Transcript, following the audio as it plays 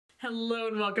Hello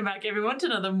and welcome back everyone to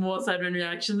another MoreSidemen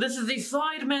reaction. This is the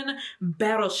Sidemen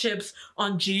Battleships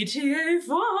on GTA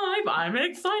 5. I'm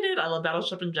excited. I love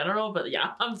Battleship in general, but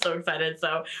yeah, I'm so excited.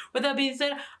 So with that being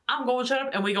said, I'm going to shut up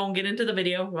and we're going to get into the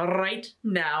video right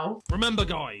now. Remember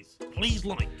guys, please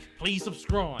like, please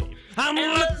subscribe, and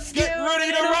let's get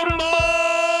ready to rumble!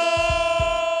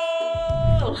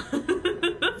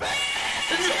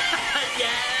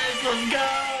 Yes, let's go!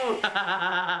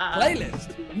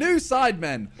 Playlist, new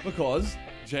Sidemen, because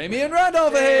Jamie and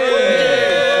Randolph are here!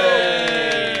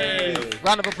 Yay!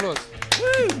 Round of applause.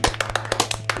 Woo!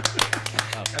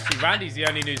 Actually, Randy's the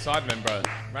only new Sideman, bro.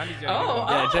 Randy's the only new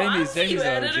Yeah, Jamie's the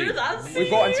OG. We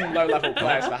brought in some low-level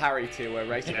players for Harry to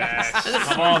race with. Yes.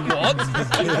 Come on, what?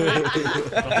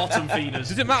 The bottom feeders.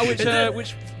 Does it matter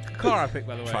which car I pick,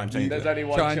 by the way? Try and change There's it. only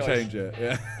one Try and choice. change it,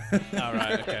 yeah.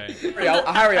 Alright, okay.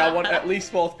 Harry, I want at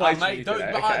least 4th place from Mate, you don't,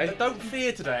 today, but okay? don't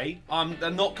fear today. I'm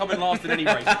not coming last in any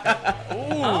race.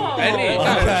 Oh, Any.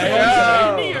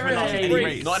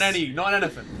 race. Not in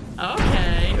anything.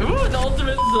 Okay. Ooh, the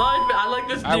ultimate Sidemen. I like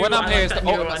this new When I'm one. here, I it's like the that new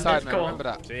ultimate one. side, That's man. cool. Remember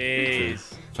that.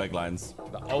 Jeez. Fake lines.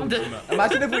 The ultimate.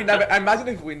 Imagine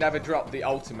if we never dropped the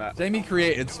ultimate. Jamie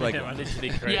created swag. I literally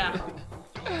created.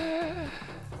 Yeah.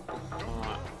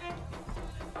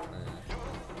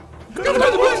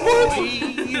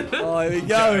 Oh, here we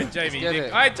go. Jamie, Get it.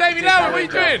 alright, Jamie, now what are you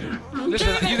doing?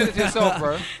 Listen, you did it to yourself,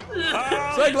 bro.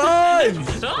 Swag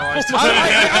lines! Let's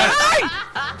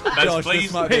please.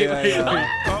 This might be a,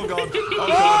 Oh god.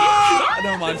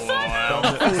 never mind.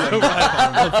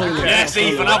 Yes,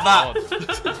 Ethan, have that.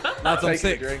 Lads, I'm Take a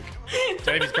sick. drink.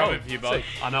 Jamie's coming for you, bud.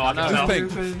 I know, I can tell.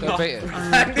 Pink. Don't bait it.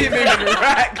 Andy moving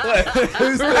reckless.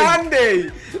 Who's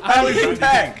Randy? How was your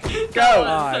tech? Go.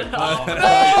 Alright.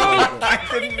 I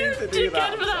didn't mean to do Too good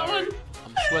that. for that one.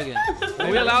 I'm swigging. Are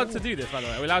we allowed to do this, by the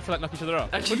way? Are we allowed to like knock each other off?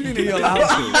 What do you mean you're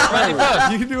allowed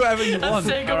to? You can do whatever you want.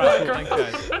 Say good Alright, work, thanks bro.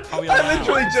 guys. I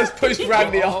literally just pushed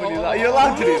Randy off and he's like, you're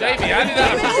allowed to do that. Jamie, how did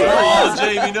that Oh,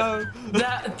 Jamie, no.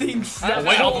 That thing's Oh,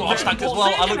 wait, I've stacked it as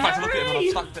well. I look back to look at him and I've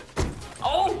stacked it.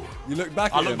 Oh! You look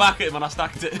back at I him. look back at him and I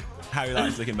stacked it. Harry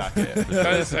likes looking back at it.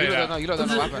 Don't say You that. don't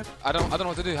know what happened. I don't know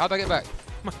what to do. How do I get back?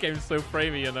 My game's so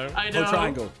framey, you know. I know. Hold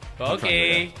triangle.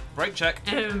 Okay. Break check.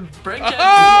 Break check. Jay!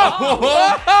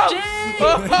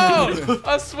 Oh,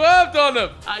 I swerved on him.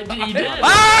 He did.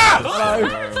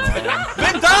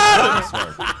 Bit down!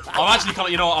 I'm actually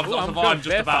coming, you know what, I've got I'm the vibe good,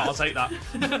 just about, I'll take that.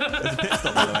 There's a pit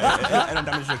stop, by the way. If anyone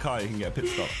damages your car, you can get a pit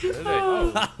stop.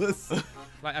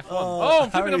 Like F1. Oh, I'm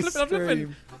flipping, I'm flipping, I'm flipping.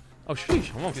 Harry's Oh, sheesh,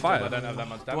 I'm on fire. I don't have that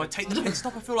much Do I damage. take the pit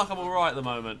stop? I feel like I'm alright at the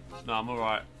moment. No, I'm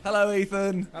alright. Hello,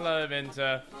 Ethan. Hello,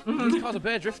 Minter. These cars are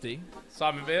bare drifty.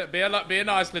 Simon, be a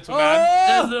nice little Oh!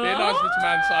 man. Be a nice little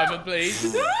man, Simon,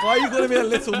 please. Why are you calling me a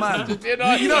little man? Be a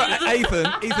nice You know, Ethan,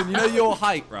 you know your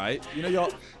height, right? You know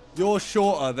you're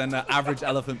shorter than the average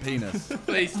elephant penis.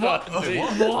 Please stop. Please.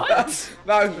 What?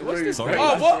 That was rude. Sorry.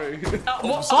 Oh, what?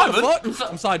 What? Simon? What?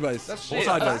 I'm sideways. That's I'm shit.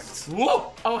 sideways.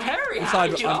 Whoa! Oh, Harry, I'm how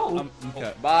did sideways. you know?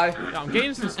 Okay. Bye. Yeah, I'm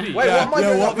gaining some speed. Wait, Yeah, what am I yeah,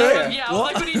 doing what, up there? Yeah, I was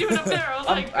like, what are you doing up there? I was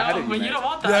like, ahead of you, but you mate. don't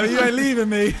want Yeah, that. but you ain't leaving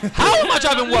me. How much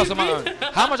I've been worse on my own?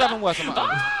 How much I've been worse on my own?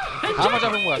 How much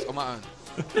I've been worse on my own?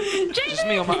 Just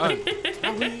me on my own.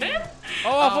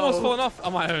 Oh, I've almost fallen off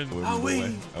on my own. Are we?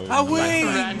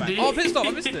 Randy. Oh, pit stop,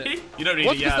 I missed it. You don't need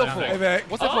What's it, this yeah. stop I for? know. Hey, Vic.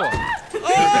 What's it for?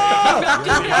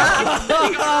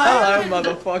 Hello,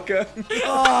 motherfucker.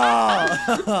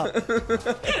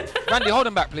 Randy, hold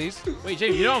him back, please. Wait,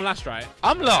 James, you know I'm last, right?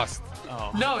 I'm lost.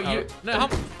 Oh. No, you. No,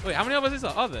 wait, how many of us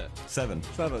are there? 7.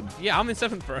 7. Yeah, I'm in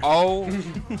 7th, bro. Oh.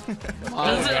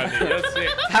 Randy, you're sick.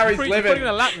 Harry's You're living. probably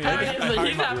gonna lap me. Harry Right? is like,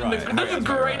 he's having the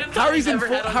greatest time Harry's he's in ever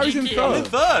had on Harry's in GTA. In third.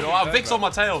 third. Wow, Vic's on my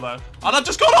tail though. And I've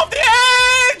just gone off the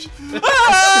edge!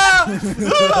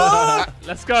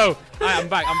 Let's go. Alright, I'm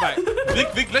back, I'm back.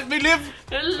 Vic, let me live!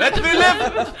 Let me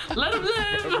live! Let him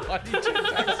live. Why did you change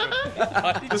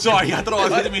accent? Sorry, I don't know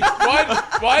what hit me.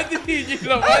 Why did you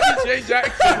change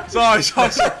accent? Sorry.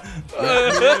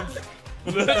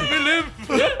 Let me live.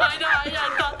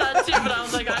 I thought that too, but I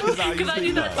was like, because I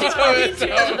knew that too.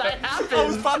 That happened. I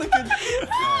was panicking.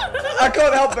 I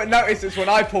can't help but notice it's when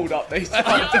I pulled up they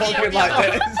started talking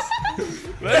like this.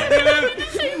 Let me live.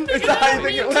 Is that how you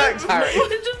think it works, Harry? What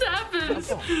just happened?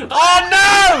 Oh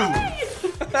no!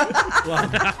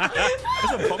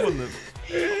 There's a problem with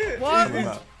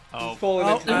What? Oh, Falling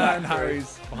Oh, into the and back.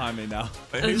 Harry's behind me now.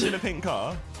 Wait, who's in a pink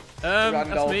car? That's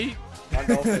Randolph. me.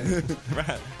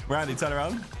 Randolph. Randy, turn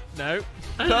around. No. Turn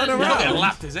He's not getting around.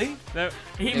 lapped, is he? No.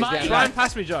 He He's might. getting Try and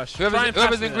pass me, Josh. Try and pass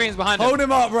Whoever's me in then. green's behind him. Hold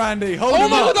him up, Randy. Hold Oh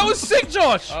him my god, up. that was sick,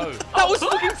 Josh! Oh. That was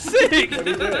fucking sick!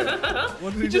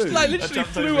 What did he Just do? like literally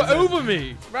jumped flew over his over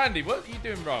me. Randy, what are you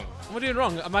doing wrong? What am I doing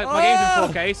wrong? My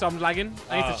game's in 4K, so I'm lagging.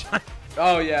 I need to try.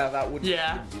 Oh yeah, that would.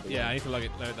 Yeah. Yeah, I need to lower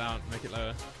it down, make it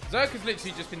lower. Zerk has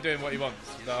literally just been doing what he wants.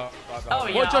 Oh,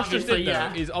 yeah. What Josh just obviously, did though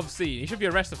yeah. is obscene. He should be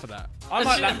arrested for that. I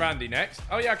might let Randy next.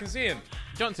 Oh yeah, I can see him.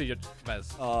 Jump to your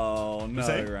Vez. Oh no,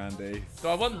 Say? Randy. Do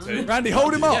I want to? Randy,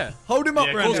 hold him up. Yeah. Hold him up,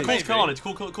 Yeah, Randy. cause carnage.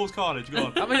 Cause carnage. Go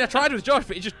on. I mean, I tried with Josh,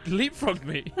 but he just leapfrogged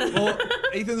me. Well,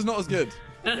 Ethan's not as good.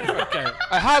 Okay.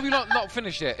 How have you not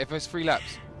finished yet? If it's 3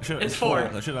 laps. It's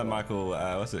 4. I should have Michael.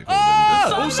 What's it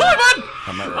called? Oh, Simon!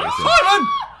 I'm not racing. Simon!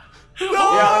 Yeah,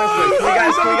 honestly,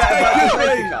 can we get a virtual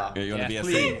safety car? Yeah, you want to be a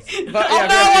please. C? But, Oh yeah,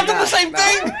 no, Randy, I've done the same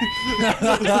thing!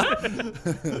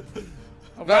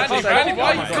 Randy,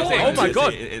 why are you God. quitting? Oh my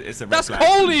god. It's a red That's flag.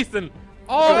 cold, Ethan.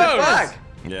 Oh, Red flag.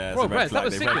 Yeah, it's Bro, a red Vez, that flag.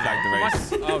 was They sick. red flagged the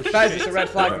race. Oh Guys, shit. it's a red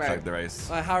They flag, red mate. flagged the race.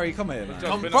 Harry, come here, man.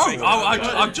 Bro,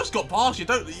 I've just got past you.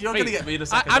 You're not gonna get me in a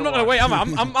second. I'm not gonna wait. I'm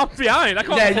up behind. I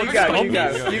can't. Yeah, afford you to go,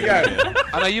 stop. you go, you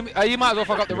go. And you might as well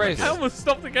fuck up the race. I almost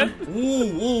stopped again.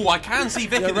 Ooh, I can see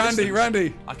Vic. Yeah, in the Randy, distance.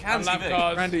 Randy, I can see Lap Vic.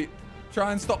 cars. Randy.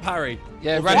 Try and stop Harry.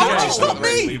 Yeah, Why Randy. would you stop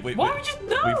me? Why would you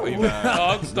know? We've,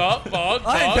 Bog, stop, bog,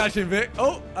 I ain't bog. catching Vic.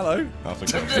 Oh, hello. I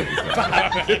forgot.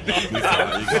 You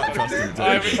can't trust him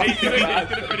to He's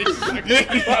gonna finish second. You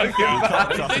can't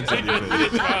trust him to He's gonna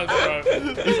finish first, bro. He's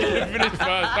gonna finish first.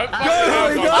 Don't fuck Go,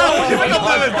 Harry, me go! up.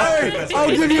 Harry, I'll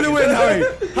give you the win, Harry.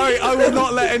 Harry, I will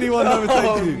not let anyone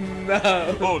overtake you. No.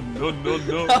 Oh no.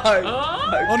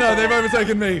 Oh no, they've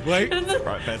overtaken me. Wait.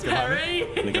 Right, Bez, go behind me. Harry.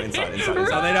 Let me go inside. No,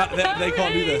 they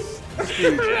can't do this.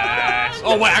 Yes.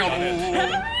 Oh wait, hang on. No,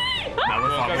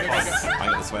 we're fine. I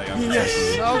got this way. Yes.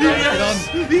 Oh, I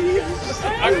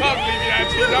can't believe you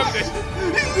actually done this.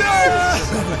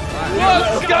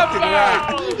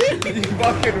 What? You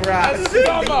fucking rat.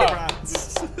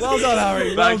 Scummer. Well done,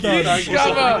 Harry. Well Thank you. done.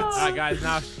 Scummer. Alright, guys,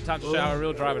 now it's time to show how a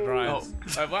real driver drives.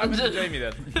 What happened to Jamie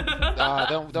then?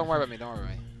 don't worry about me. Don't worry about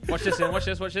me. Watch this in. Watch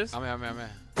this. Watch this. I'm here.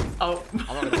 Oh. I'm not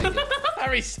gonna take it.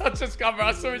 Harry's such a scummer.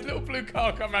 I saw his little blue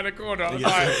car come around the corner. I was Yeah,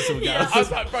 like, so we got- I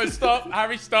was like, bro, stop.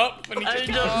 Harry, stop. And he I just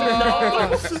don't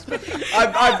know.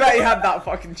 I bet he had that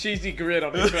fucking cheesy grin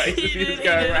on his face as he was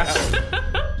going around.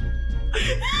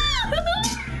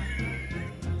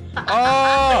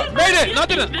 Oh, made it! No, I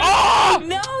didn't. Oh!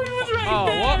 No, he was right Oh,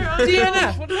 there. what? Oh,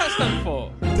 DNF. What does that stand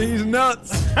for? These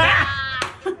nuts.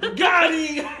 Got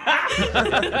him!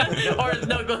 Or it's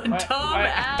no good. Tom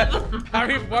Adam.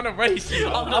 Harry won a race. You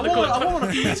know. I won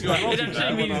a few weeks ago. It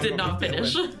actually means did not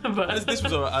finish. But This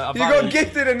was a You got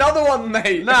gifted another one,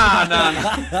 mate. Nah. he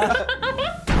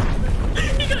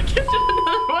got gifted another one.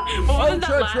 What was that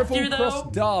Ultra last Triple year Cross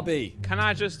though? Derby. Can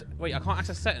I just wait? I can't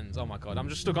access settings. Oh my god, I'm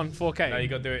just stuck on 4K. No, you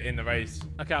got to do it in the race.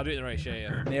 Okay, I'll do it in the race.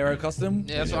 Yeah. Nero Custom.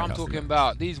 Yeah, that's what I'm talking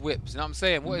about. These whips. You know what I'm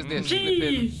saying? What is this?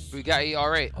 Jeez. Flipping Bugatti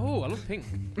R8. Oh, I love pink.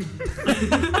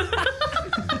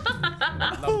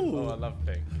 Oh, I love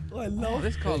pink. Oh, I Oh, love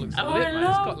this car looks Oh, lit, I man.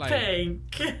 It's got love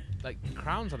like pink.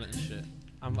 crowns on it and shit.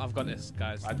 I've got this,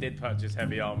 guys. I did purchase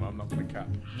heavy armor. I'm not going to cap.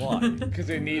 Why? Because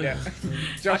we need it. I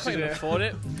Josh can't is even it. afford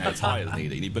it. Yeah, tires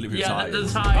needed. You need bulletproof Yeah,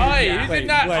 tires. that's high. Hey, Yeah. who's in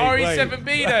that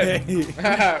RE7B then?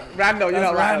 Randall, you're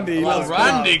That's not Randy. Randall. Loves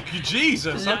Randy,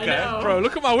 Jesus. I Okay. know. Bro,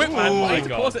 look at my whip, man. Oh I my need to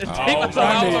God. pause it and Oh, take myself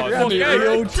out Randy, on Randy, 4K. we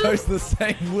all chose the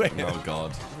same whip. Oh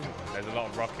god. There's a lot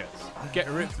of rockets. Get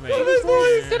ripped, mate.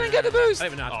 Didn't get the boost. I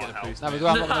don't even know how to get the boost. No, we do.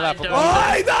 I'm not gonna laugh. I don't. Oh,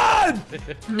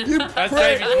 done! You That's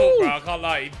prick! David's fault, bro. I can't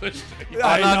lie. He pushed me. No, no,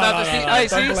 Hey,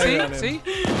 don't blame it on him. see?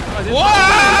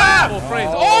 Four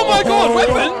frames. Oh my god,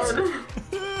 weapons!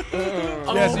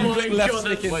 Yes, you Oh my left God,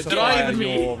 stick that's into did I even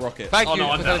your rocket. Thank Oh, you no,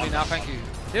 for I'm telling down. me now. Thank you.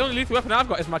 The only lethal weapon I've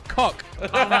got is my cock. Oh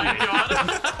my god.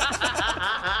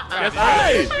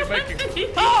 Hey! You're making...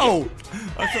 Oh!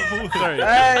 Sorry.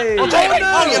 Hey!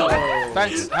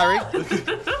 Thanks, Harry.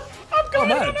 Oh,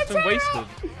 man. It's been wasted.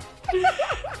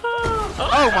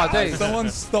 Oh my days. Someone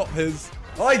stop his...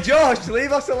 Oi, Josh,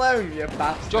 leave us alone, you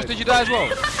bastard. Josh, did you die as well?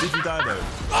 Did you die though?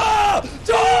 Ah!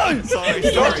 John! Sorry,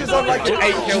 Josh is on like 8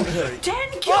 kill streak. 10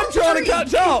 I'm kills. trying to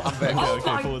catch up! Oh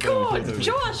my forward god, over.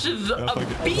 Josh is a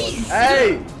beast.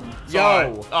 Hey!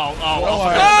 Yo!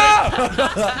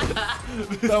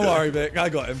 Don't worry, Vic. I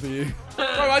got him for you. Bro,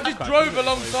 I just drove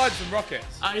alongside some rockets.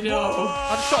 I know.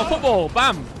 I just shot a football.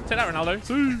 Bam. Take that, Ronaldo.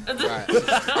 Right.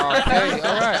 Okay.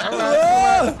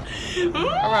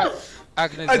 All right.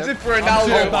 Agnes. I did for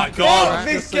Ronaldo. Oh my God. Fuck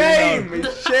this game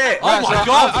is shit. Oh my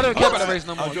God. I don't care about the race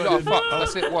no more. I'll You join got in. fuck.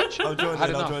 That's it. Watch. I'll join Had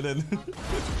in. I'll enough. join in.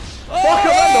 Fuck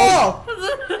Ronaldo.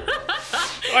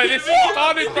 Hey, this is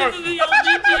carnage, bro. This is the old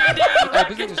GTA Hey,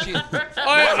 Business is cheating.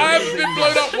 I haven't been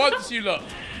blown up once, you lot.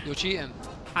 You're cheating.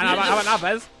 And how about now,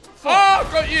 Bez? Oh, I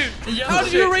got you. Yo, How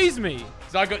did you erase me?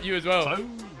 So I got you as well.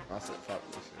 That's it, fuck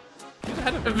this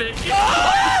Vic.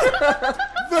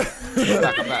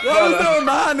 Back and back. Why was there a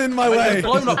man in my way?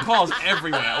 Blown up cars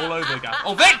everywhere, all over again.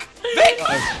 Oh, Vic! Vic!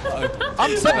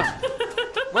 I'm 7.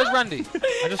 Where's Randy?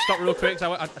 I just stopped real quick,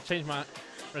 so I changed my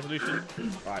resolution.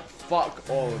 Right, fuck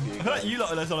all of you. I feel like you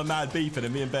lot are on a mad beef and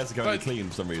then me and Bez are going to clean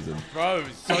for some reason. Bro,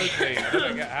 it's so clean. I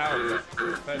don't get how,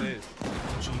 but that is.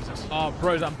 Jesus. Oh,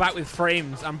 bros, I'm back with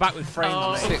frames. I'm back with frames.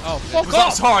 Oh. mate. Sick. Oh, fuck Oh,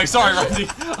 off! sorry, Randy.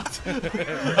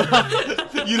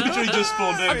 You literally just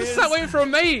spawned I'm in. just sat waiting for a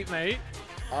mate, mate.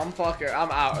 I'm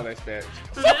out of this bitch.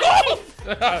 Oh,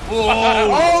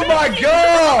 Oh my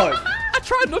god! I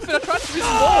tried nothing. I tried to be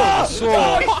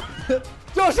small.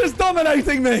 Josh is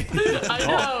dominating me. I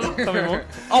know. Tell me more.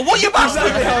 oh, what you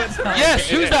bastard? Yes,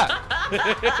 who's that?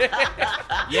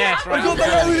 Yes, I right. got the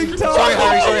loading time. Sorry,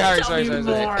 Harry. Tell me Sorry.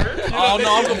 more. Oh,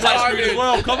 no, I've got black screen as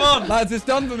well. Come on. Lads, it's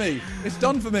done for me. It's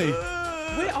done for me.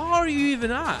 Where are you even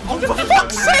at? For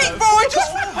fuck's sake, bro.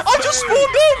 I just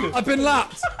spawned in. I've been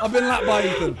lapped. I've been lapped by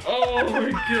Ethan. Oh my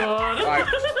god. Right,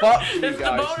 fuck you It's the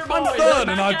guys. boner I'm boy. third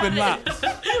and I've been lapped.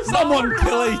 Someone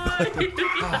kill Ethan.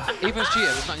 Even's cheated.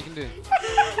 There's nothing you can do.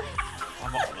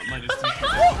 I'm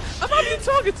not being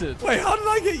targeted. Wait, how did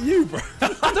I get you, bro?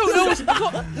 I don't know. I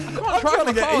can't track trying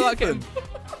my to get car without Ethan. getting.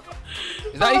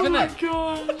 Is that Oh even my there?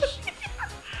 gosh.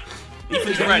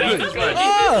 Ethan's ready. Ethan's ready.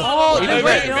 Oh, Even's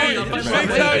Wait, ready. Big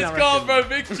time's gone, bro.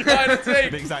 Big trying to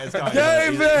take. Big excited guy.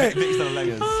 Yay, Vic. Vic's done a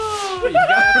leggers.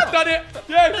 Done it.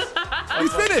 Yes. you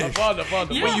finished. I won.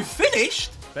 Yeah. Wait, you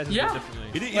finished? Bez is Yeah. differently.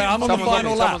 He didn't Wait, I'm on the Someone's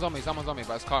final lap. on me, someone's on me,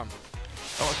 but it's calm.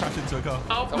 I crashed into a car.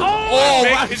 Oh, Oh,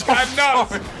 Vic is going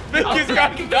nuts. Vic is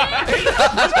going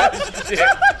nuts.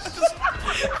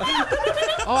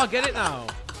 Oh, I get it now.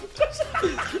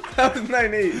 There was no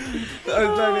need. There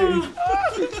was no need.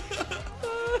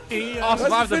 Oh, I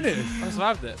survived Where's the it. finish? I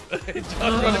survived it.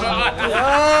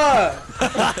 Ah!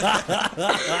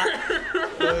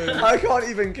 I can't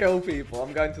even kill people.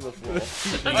 I'm going to the floor.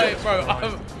 Hey, bro,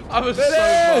 I was so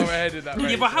far ahead in that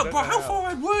race. Yeah, but I don't know how far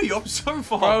ahead were you? I'm so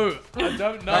far. Bro, I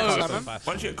don't know. Simon.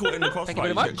 Once you get caught in the crossfire,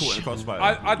 you get caught in the crossfire.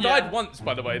 I died once,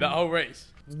 by the way, that whole race.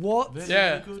 What?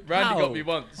 Yeah, Randy How? got me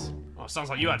once. Oh, sounds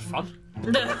like you had fun.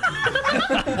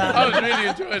 I was really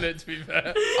enjoying it, to be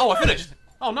fair. Oh, I finished.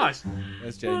 Oh, nice.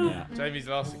 Where's Jamie at? Jamie's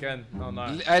last again. Oh, no.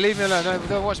 Leave me alone. No,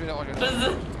 don't watch me.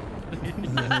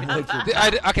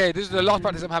 Okay, this is the last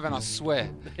practice I'm having, I swear.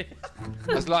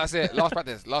 That's it. Last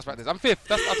practice. I'm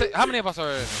 5th. How many of us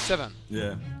are 7?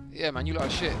 Yeah. Yeah, man, you lot are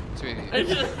shit. Sweetie.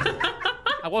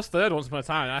 I was 3rd once upon a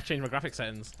time, and I changed my graphic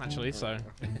settings, actually, so.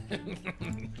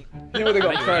 He would have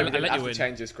got thrown. I He didn't let have you to win.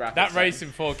 change his graphics. That race in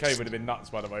 4K would have been nuts,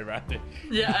 by the way, Randy.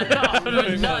 yeah, I know. It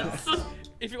would be nuts.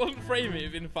 If it wasn't framing,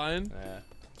 it'd been fine. Yeah.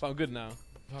 But I'm good now.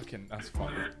 Fucking, that's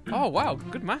fun. Oh, wow.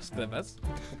 Good mask there, Bez.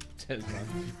 Cheers, man.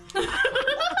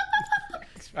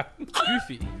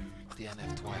 Goofy.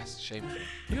 DNF twice. Shameful.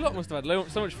 You lot must have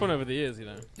had so much fun over the years, you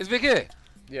know. Is Vic here?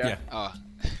 Yeah. Oh,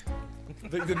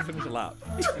 Vic didn't finish a lap.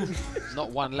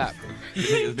 not one lap.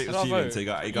 Vic was cheating, so he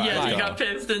got Yeah, you got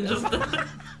pissed and just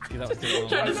Yeah, that was too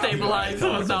trying to stabilize,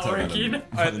 so it's not working.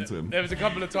 into him. There was a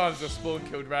couple of times I spawn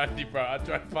killed Randy, bro. I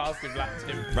drove past him, lapped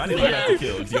him. Randy got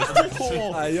killed. He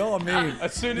got You're mean.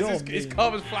 As soon as his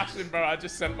car was flashing, bro, I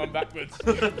just sent one backwards.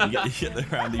 you get the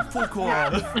Randy. Fuck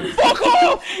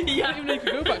off. Yeah. Even if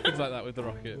you go backwards like that with the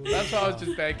rocket. That's why I was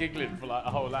just bare giggling for like a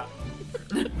whole lap.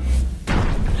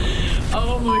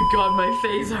 Oh my god, my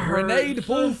face hurts. Grenade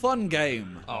ball fun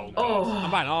game. Oh, Oh, I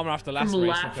might armor after last I'm race.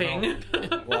 laughing.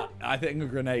 Well, I think a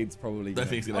grenade's probably. I don't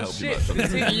think it's gonna Oh help you shit, much.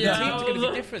 the Yeah. teams are going to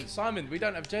be different. Simon, we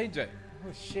don't have JJ.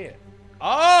 Oh shit.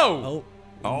 Oh!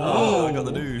 Oh, I got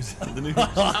the news. The news.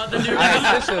 Oh, the new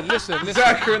Hey, listen.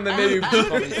 Zaka and the noob.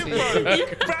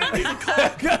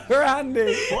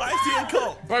 Randy. Why is he a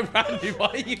cop? Bro, Randy, why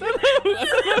are you? You've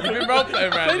been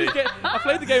roleplaying, Randy. I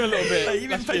played the game a little bit. Hey, you've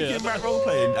been last year. faking rap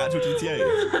roleplay in actual GTA.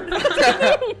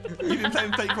 You've been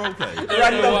playing fake roleplay.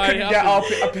 Randall why couldn't get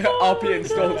RP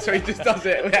installed, so he just does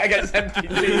it against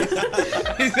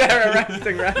NPCs. He's there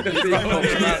arresting random people.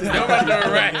 You're under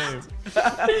arrest.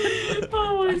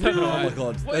 Oh my I don't know Oh why. my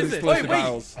god. What There's is it? explosive Wait,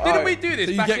 barrels. didn't we do this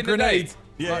So you back get in grenades.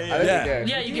 Yeah, I yeah. don't Yeah. think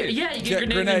Yeah, you get Get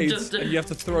grenades, grenades, and just. and you have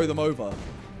to throw them over.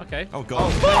 Okay. Oh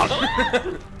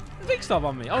god. Big stuff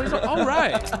on me. Oh, he's like, all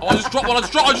right. Oh, I just dropped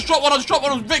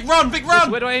one. Big run.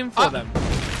 Where do I aim for them?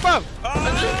 Bam!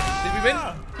 Did we win?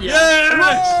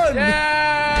 Yeah.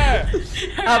 Yeah!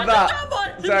 Have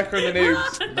that. Zerka and the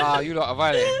noobs. Nah, you lot are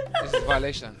violating. This is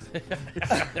violation.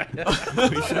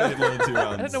 We should have more than 2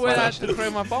 rounds. I don't know where I should throw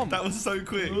my bomb. That was so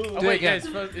quick. Oh, Do it wait, yeah,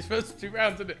 again. it's first 2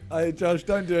 rounds, isn't it? Hey, Josh,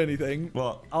 don't do anything.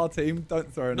 What? Our team,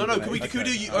 don't throw No, anything. can we Okay.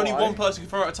 do only one person can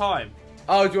throw at a time?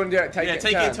 Oh, do you want to do it? Take it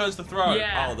in turns to throw.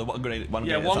 Yeah. Oh, the one grenade. One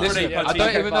Yeah, grenade. one at a time. grenade. Listen, I team. don't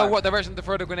Okay, even know fine. what direction to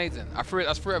throw the grenades in. I threw it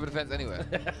over the fence anyway.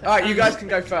 Alright, you guys can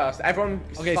go first. Everyone.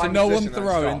 Okay, so find no one position and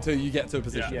throw stop. until you get to a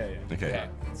position. Yeah. Okay.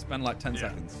 Spend like 10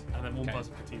 seconds. And then one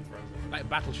person per team throws it. Like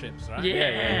battleships, right?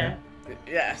 Yeah.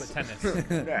 Yes. Tennis.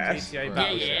 Yes. GTA Yeah,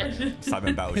 Battleship. yeah.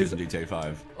 Sidemen Battleship in GTA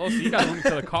 5. Also, you guys want to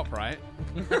kill a cop, right?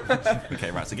 Okay,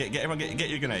 right. So get everyone get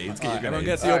your grenades. Get Alright, your everyone grenades.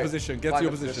 get to your Alright, position. Get to find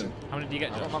your a position. How many do you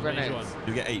get, I Josh? want my How many do you grenades. want?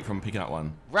 You'll get 8 from picking up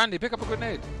one. Randy, pick up a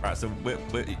grenade. Right. So so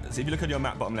if you look on your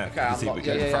map bottom left, Okay, you can see I'm we not-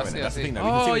 can yeah, throw I in see, it. I That's the see. thing though. We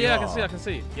can see Oh, where yeah, I you can see, are. I can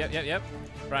see. Yep.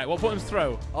 Right, what buttons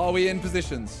throw? Are we in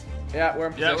positions? Yeah, we're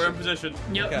in position. Yeah, we're in position.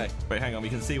 Yep. Okay. Wait, hang on. We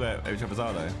can see where each others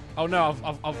are though. Oh no,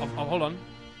 I've hold on.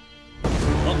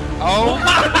 Oh!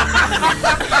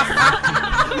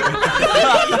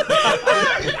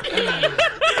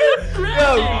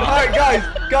 Yo, alright,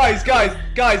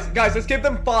 guys, let's give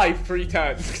them 5 free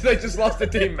turns because they just lost a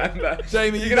team member.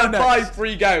 Jamie, you you can go have next. 5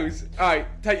 free goes. Alright,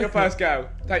 take your first go.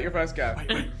 Take your first go.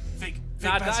 Wait. Fig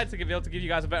Nah, pass. I'd to be able to give you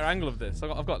guys a better angle of this.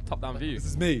 I've got top-down view. This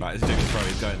is me. Right, it's Jamie's throw.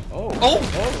 He's going. Oh!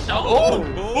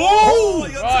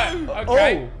 Right,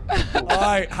 okay.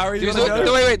 Alright, Harry, Do you we want still, to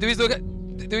go? wait, do we still get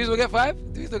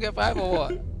 5? Do we still get 5 or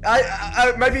what?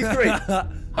 Maybe 3.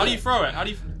 How do you throw it? How do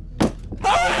you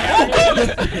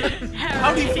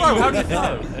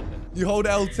throw? You hold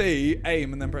LT,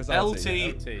 aim, and then press RT. LT.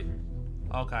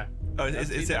 Okay. Oh,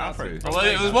 is it out through? Oh,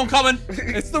 wait, there's one coming.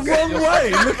 It's the wrong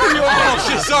way. Look at your Oh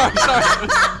shit! Sorry.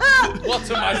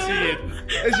 What am I seeing?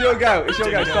 It's your go. It's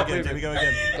your go. Jamie, go Stop again. moving. Jamie, go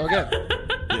again. Go again.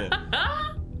 Yeah.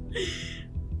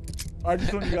 I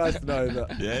just want you guys to know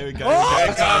that. Yeah, here we go. Oh!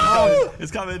 Okay,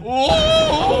 it's coming.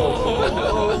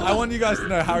 I want you guys to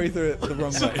know Harry threw it the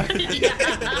wrong way.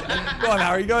 Go on,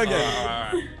 Harry, go again.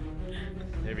 Alright.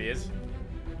 Here he is.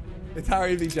 It's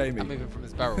Harry v Jamie. I'm moving from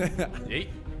this barrel. Yeet.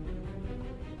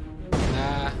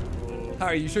 Nah.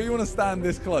 Harry, you sure you want to stand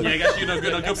this close? Yeah, I guess you know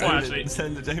good point actually.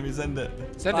 Send it, Jamie, send it.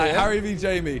 Send it. Alright, Yeah? Harry v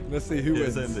Jamie. Let's see who Yeah,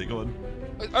 wins. send it, go on.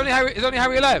 Is only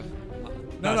Harry alive?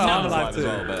 No, No, I'm it's alive As too.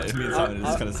 well, but it means Simon is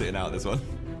just kind of sitting out this one.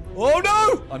 Oh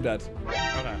no! I'm dead.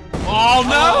 Okay. Oh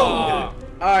no!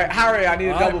 Alright, Harry, I need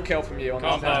a Alright. double kill from you on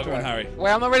Come this on, next Go on, one. Harry.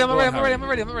 Wait, I'm not ready. Go on, Harry. I'm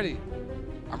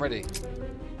ready.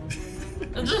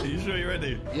 Are you sure you're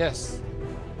ready? Yes.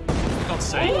 For God's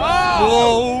sake.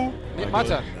 Whoa! My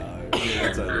turn.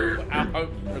 Yeah, so- Our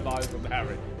hope relies on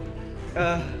Harry.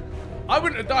 I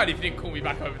wouldn't have died if you didn't call me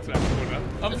back over to that corner.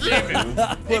 I'm fuming.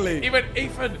 Fully. He went,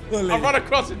 Ethan, Fully. I run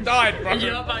across and died, bro.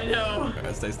 Yup, I know.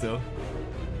 Alright, stay still.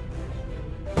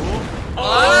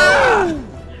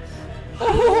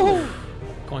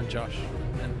 Go on, Josh.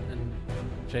 And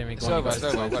Jamie, go It's on. over. you It's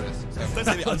guys. over. I've got this. It's over. Don't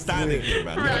say me, I'm standing here,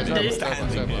 man. Right, I'm dude. It's over. It's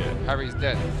standing over. here. Harry's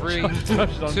dead. 3,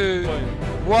 Josh on 2, point.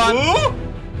 1.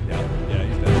 Yeah,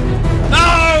 he's dead.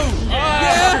 No!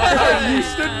 You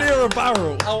stood near a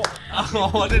barrel.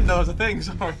 Oh, I didn't know it was a thing.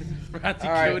 Sorry. Randy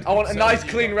Alright, killed I want a himself. nice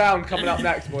clean round coming up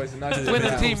next, boys. A nice clean Winning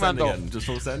round. team. Full send Randolph. again, just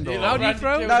full send or? How do you Randy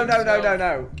throw? killed No.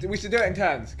 himself. We should do it in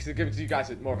turns because it gives you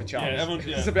guys more of a chance. Yeah, everyone-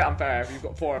 It's a bit unfair if you've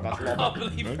got 4 of us. I can't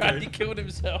believe Randy killed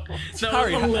himself. That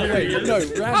Harry, was wait, hilarious. no,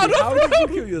 Randy, how did you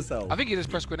kill yourself? I think you just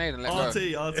press grenade and let go. RT.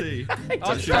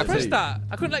 Oh, should I press that?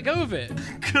 I couldn't let go of it.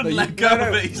 Couldn't let go no.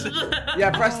 of it. he said. Yeah,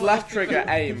 press left trigger,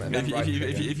 aim, and then If right you,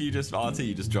 trigger. if you just RT,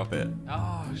 you just drop it.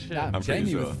 Oh, shit. Damn, I'm pretty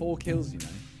Jamie sure. with 4 kills, you know.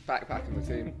 Backpacking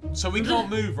the team. So we can't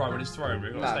move right when it's thrown.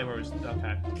 We've got to No. stay where it's.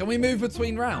 Okay. Can we move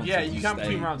between rounds? Yeah, Or you just can stay?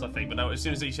 between rounds, I think, but no, as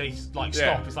soon as he says like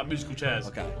Yeah. stop, it's like musical chairs.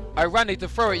 Okay. Randy, to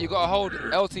throw it, you gotta hold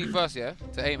LT first, yeah,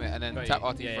 to aim it, and then Got tap you.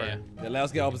 RT Yeah, throw yeah. it. Yeah, let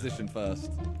us get our position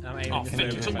first. I'm aiming Oh, this Finn,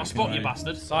 way. you took my spot, you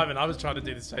bastard. Simon, I was trying to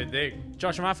do the same thing.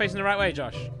 Josh, am I facing the right way,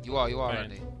 Josh? You are, Right.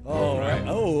 Randy. Oh, right.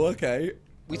 Oh, okay.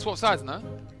 We swap sides, no?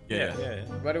 Yeah.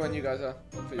 Ready when you guys are.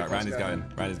 For your Right, Randy's first go. going.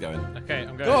 Randy's going. Okay,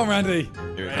 I'm going. Go on, Randy.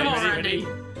 Here we Come go. on, Randy.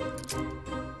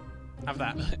 Have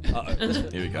that. Uh-oh.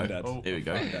 Here we go. I'm dead. Here we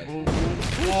go. Go.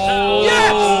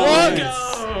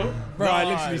 Bro, I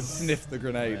literally sniffed the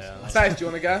grenade. Bez, do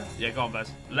you want to go? Yeah, go on, Bez.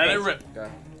 Let it rip. Go.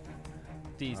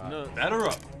 These nuts. Let her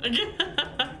up.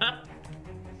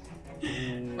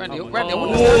 Randy, I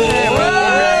want to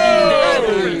stand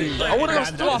there. Randy. I want to go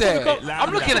stop there.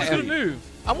 I'm looking at Good him. move.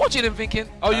 I'm watching him thinking,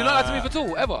 oh, you're not allowed to move at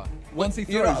all, ever. Once he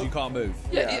You're throws, not- you can't move.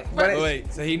 Yeah, When Oh, it-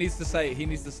 wait, so he needs to say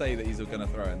that he's gonna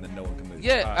throw and then no one can move.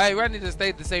 yeah. Hey, Randy just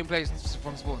stayed the same place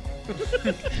from spawn.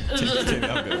 Jamie,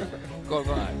 I'm good. Go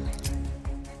on.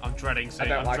 I'm dreading seeing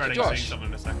don't like it. seeing Josh. something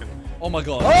in a second. Oh my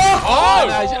god. Oh!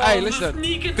 No, hey, listen.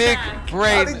 Sneak Big attack.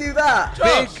 How did he brain. do that?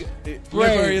 Big Look where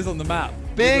he brain. is on the map.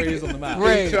 Look Big where he is on the map.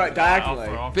 brain. He's right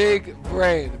diagonally. Big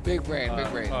brain. Big brain. Big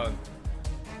brain.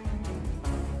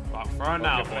 Throw it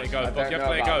now, Let boys. it go. I Fuck, don't you know have to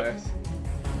let it about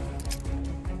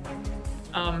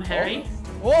go. this. Harry.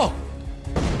 Oh!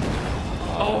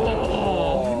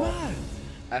 Oh.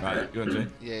 Right, you want to?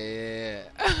 Yeah.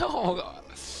 Oh my god.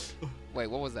 Wait,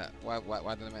 what was that? Why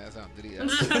did I make that sound? Did he? Alright,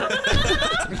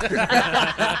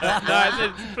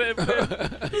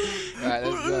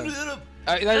 let's go.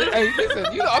 Hey,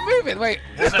 listen, you lot are moving. Wait.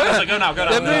 So go now, go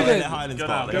now. They're moving. Highlands Go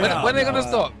part. now. When are they gonna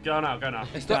stop? Go now, go now.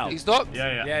 He stopped. He stopped.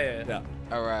 Yeah. Yeah.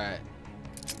 All right.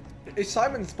 Is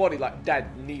Simon's body like dead,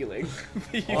 kneeling?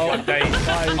 Oh, Dave.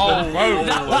 my Oh, bro.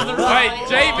 That was Wait, wrong.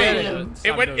 JB.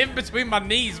 It went in between my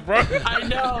knees, bro. I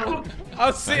know. I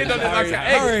was sitting on it like an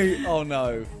egg. Harry! Oh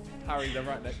no. Harry, they're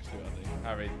right next to you, I think.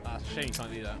 Harry. That's a shame you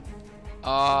can't do that.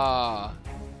 Ah.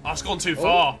 Oh, it's gone too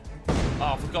far.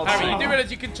 Oh, for God's Harry, you sake. do realize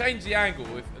you can change the angle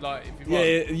if you want. Yeah,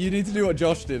 you need to do what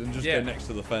Josh did and just Yeah. go next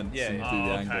to the fence Yeah, and yeah. do the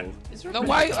Oh, okay. angle. No,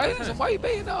 why are you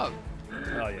baiting up?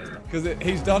 Oh, yeah. Because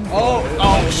he's done for Oh. it.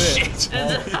 Oh, That was it. shit.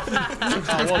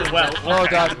 Well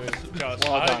done. Josh,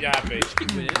 Well I hope done. you're happy.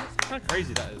 Keep winning. It's kind of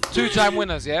crazy that is. 2-time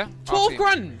winners, yeah. 12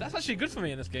 grand. That's actually good for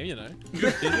me in this game, you know.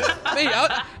 Mate,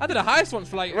 I did the highest one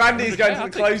for like. Randy's 100K. going to I'll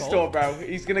the take clothes 12. store, bro.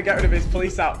 He's going to get rid of his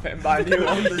police outfit and buy a new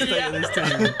one. Understating his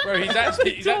team. Bro, he's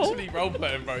actually role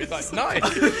playing, bro. He's like, nice.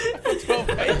 12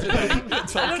 pages.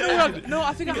 No,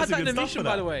 I think I You had get that some in a good stuff mission, for by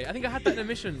that. the way. I think I had that in a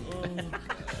mission.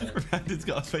 Brandon's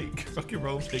got a fake fucking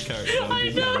roleplay character. I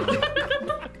know.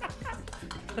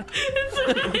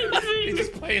 He's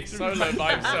just playing solo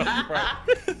by himself, bro.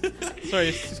 Sorry,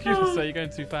 excuse me, sir. You're going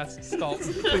too fast. Stop.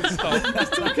 Please stop.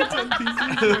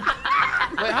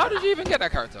 Wait, how did you even get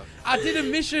that character? I did a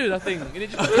mission, I think, and it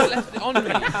just left it on me.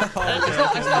 That's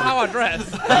not how I dress.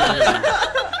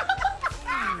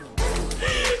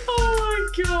 Oh my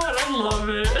god, I love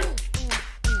it.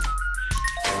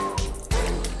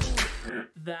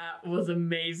 That was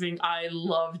amazing. I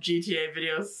love GTA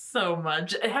videos so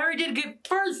much. Harry did get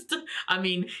first. I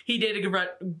mean, he did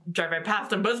drive right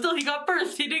past him, but still he got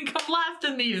first. He didn't come last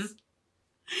in these.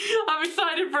 I'm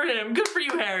excited for him. Good for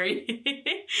you, Harry.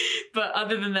 But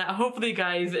other than that, hopefully you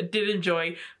guys did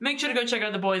enjoy. Make sure to go check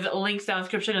out the boys. Links down in the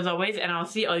description as always. And I'll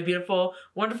see all you beautiful,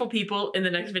 wonderful people in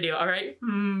the next video. All right?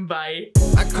 Bye.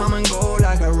 I come and go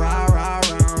like a rah rah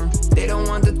rah. They don't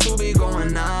want the two be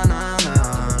going nah nah.